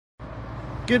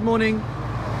Good morning. So,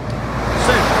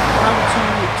 how to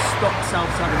stop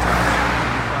self-sabotage?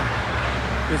 Quite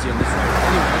busy on this road.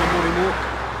 Anyway, on a morning walk,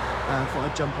 thought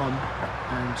I'd jump on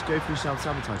and go through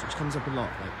self-sabotage, which comes up a lot.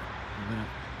 Like, I'm going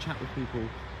to chat with people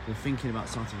who are thinking about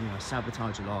starting, I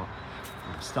sabotage a lot.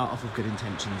 Start off with good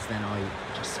intentions, then I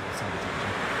just self-sabotage.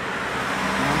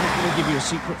 Now, I'm not going to give you a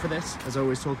secret for this, as I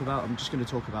always talk about. I'm just going to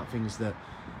talk about things that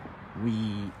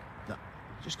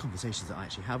just conversations that I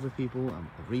actually have with people, the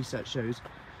research shows.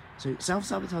 So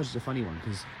self-sabotage is a funny one,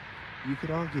 because you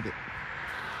could argue that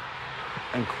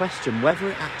and question whether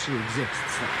it actually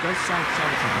exists. Like, does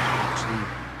self-sabotage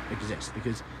actually exist?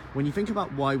 Because when you think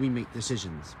about why we make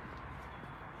decisions,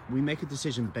 we make a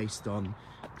decision based on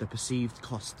the perceived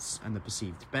costs and the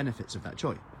perceived benefits of that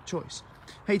choice.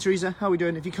 Hey Teresa, how are we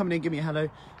doing? If you're coming in, give me a hello.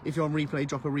 If you're on replay,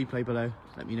 drop a replay below.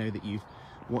 Let me know that you've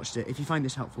watched it. If you find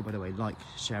this helpful, by the way, like,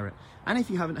 share it. And if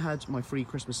you haven't had my free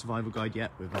Christmas survival guide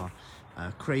yet, with our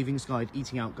cravings guide,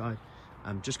 eating out guide,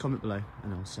 just comment below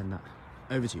and I'll send that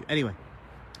over to you. Anyway,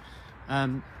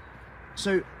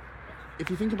 so if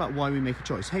you think about why we make a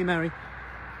choice, hey Mary,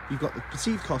 you've got the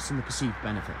perceived costs and the perceived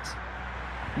benefits.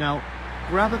 Now,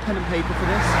 grab a pen and paper for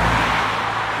this,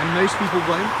 and most people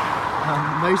won't.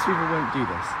 Most people won't do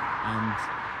this, and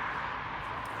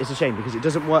it's a shame because it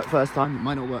doesn't work first time. It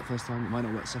might not work first time, it might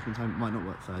not work second time, it might not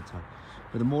work third time.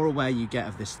 But the more aware you get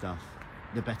of this stuff,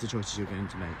 the better choices you're going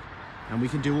to make. And we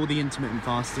can do all the intermittent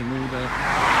fasting, all the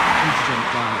ketogenic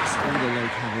diets, all the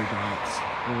low-calorie diets,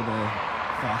 all the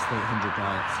fast 800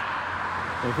 diets.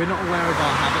 But if we're not aware of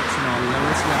our habits and our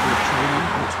lowest level of training,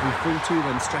 which we fall to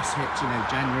when stress hits,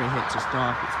 January hits, it's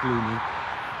dark, it's gloomy,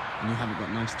 and you haven't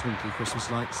got nice twinkly Christmas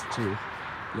lights to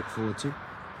look forward to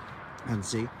and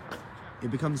see, it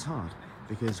becomes hard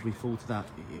because we fall to that.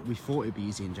 We thought it'd be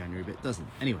easy in January, but it doesn't.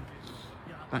 Anyway,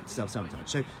 back to self-sabotage.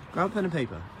 So grab a pen and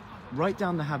paper, write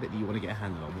down the habit that you want to get a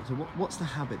handle on. So what's the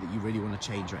habit that you really want to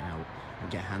change right now and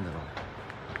get a handle on?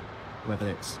 Whether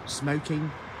it's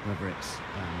smoking, whether it's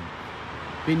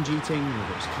binge eating,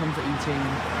 whether it's comfort eating,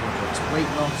 whether it's weight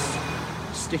loss,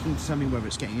 sticking to something, whether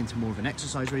it's getting into more of an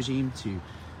exercise regime to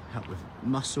help with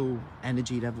muscle,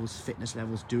 energy levels, fitness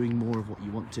levels, doing more of what you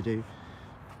want to do.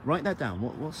 Write that down.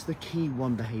 What's the key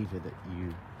one behaviour that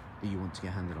you want to get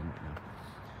a handle on right now?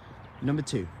 Number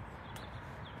 2,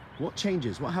 what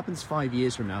changes? What happens 5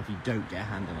 years from now if you don't get a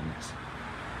handle on this?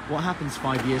 What happens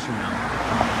 5 years from now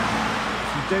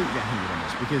if you don't get a handle on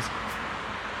this? Because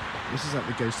this is like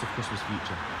the ghost of Christmas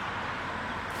future.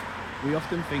 We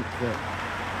often think that,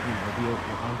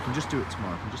 I can just do it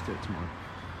tomorrow,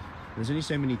 There's only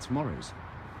so many tomorrows.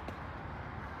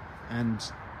 And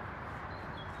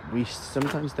we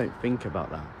sometimes don't think about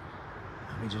that.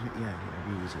 And we just think, it'll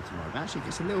be easier tomorrow. But actually, it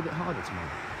gets a little bit harder tomorrow.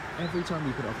 Every time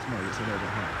you put it off tomorrow, it's a little bit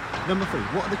harder. Number 3,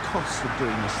 what are the costs of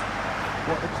doing this?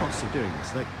 What are the costs of doing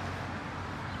this? Like,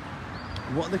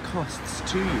 what are the costs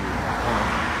to you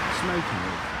of smoking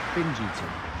or binge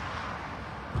eating?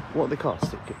 What are the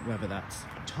costs? Whether that's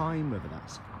time, whether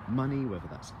that's money, whether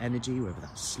that's energy, whether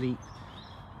that's sleep,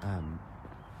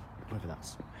 whether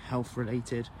that's health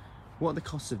related. What are the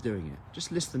costs of doing it?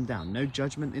 Just list them down. No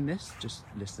judgment in this, just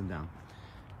list them down.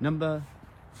 Number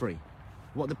 3,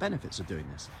 what are the benefits of doing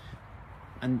this?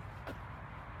 And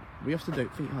we often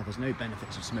don't think, there's no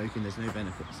benefits of smoking, there's no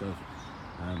benefits of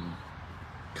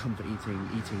comfort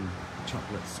eating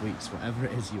chocolate, sweets, whatever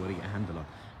it is you want to get a handle on,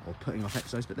 or putting off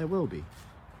exercise, but there will be.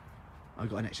 I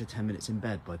got an extra 10 minutes in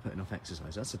bed by putting off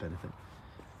exercise, that's a benefit.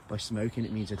 By smoking,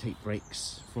 it means I take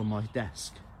breaks from my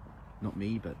desk. Not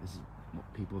me, but this is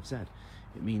what people have said.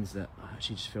 It means that I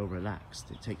actually just feel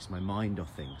relaxed. It takes my mind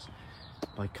off things.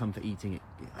 By comfort eating, it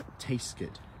tastes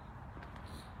good.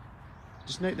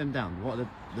 Just note them down. What are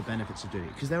the benefits of doing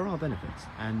it? Because there are benefits.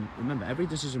 And remember, every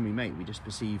decision we make, we just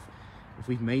perceive, if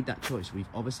we've made that choice, we've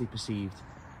obviously perceived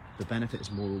the benefit is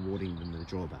more rewarding than the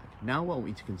drawback. Now what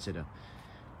we need to consider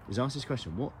is ask this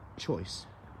question: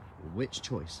 which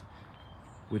choice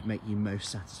would make you most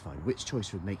satisfied? Which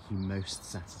choice would make you most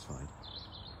satisfied?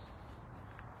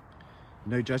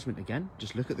 No judgment again,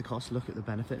 just look at the cost, look at the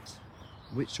benefits.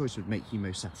 Which choice would make you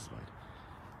most satisfied?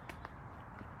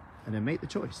 And then make the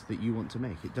choice that you want to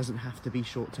make. It doesn't have to be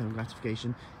short-term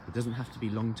gratification. It doesn't have to be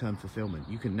long-term fulfillment.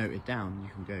 You can note it down. You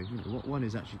can go, what one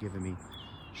is actually giving me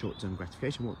short-term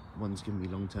gratification? What one's giving me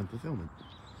long-term fulfillment?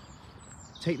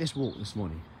 Take this walk this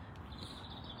morning.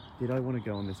 Did I want to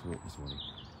go on this walk this morning?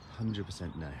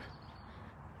 100% no.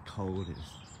 Cold,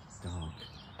 it's dark.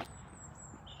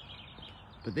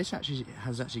 But this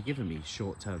has given me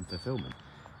short-term fulfillment.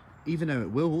 Even though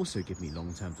it will also give me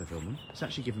long-term fulfillment, it's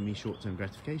actually given me short-term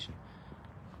gratification.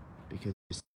 Because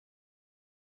it's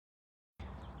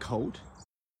cold,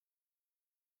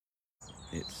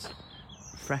 It's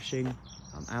refreshing.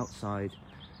 I'm outside,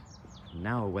 I'm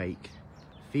now awake,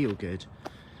 feel good,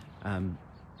 and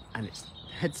it's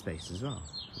headspace as well,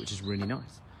 which is really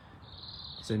nice.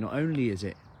 So not only is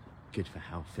it good for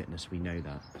health, fitness, we know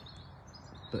that,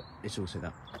 but it's also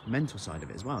that mental side of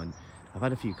it as well. And I've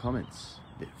had a few comments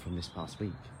from this past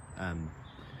week,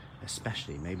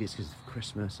 especially, maybe it's because of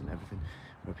Christmas and everything,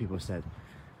 where people have said,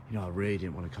 you know, I really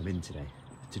didn't want to come in today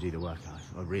to do the workout.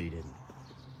 I really didn't.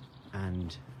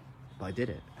 But I did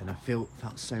it, and I felt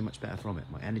so much better from it.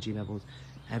 My energy levels,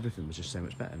 everything was just so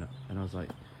much better. And I was like,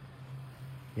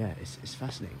 yeah, it's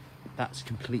fascinating. That's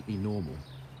completely normal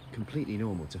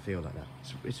to feel like that.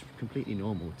 It's completely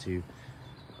normal to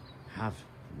have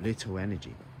little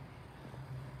energy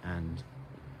and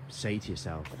say to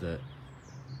yourself that,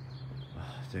 oh,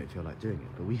 I don't feel like doing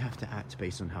it. But we have to act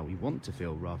based on how we want to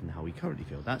feel rather than how we currently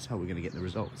feel. That's how we're going to get the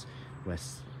results.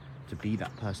 To be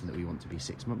that person that we want to be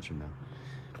 6 months from now.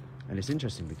 And it's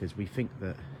interesting because we think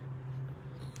that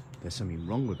there's something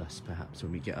wrong with us perhaps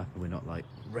when we get up and we're not like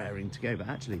raring to go, but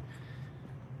actually,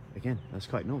 again, that's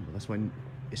quite normal. That's when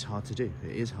it's hard to do.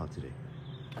 It is hard to do.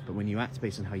 But when you act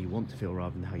based on how you want to feel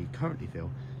rather than how you currently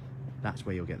feel, that's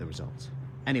where you'll get the results.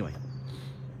 Anyway,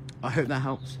 I hope that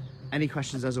helps. Any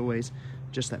questions, as always,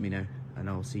 just let me know and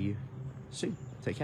I'll see you soon.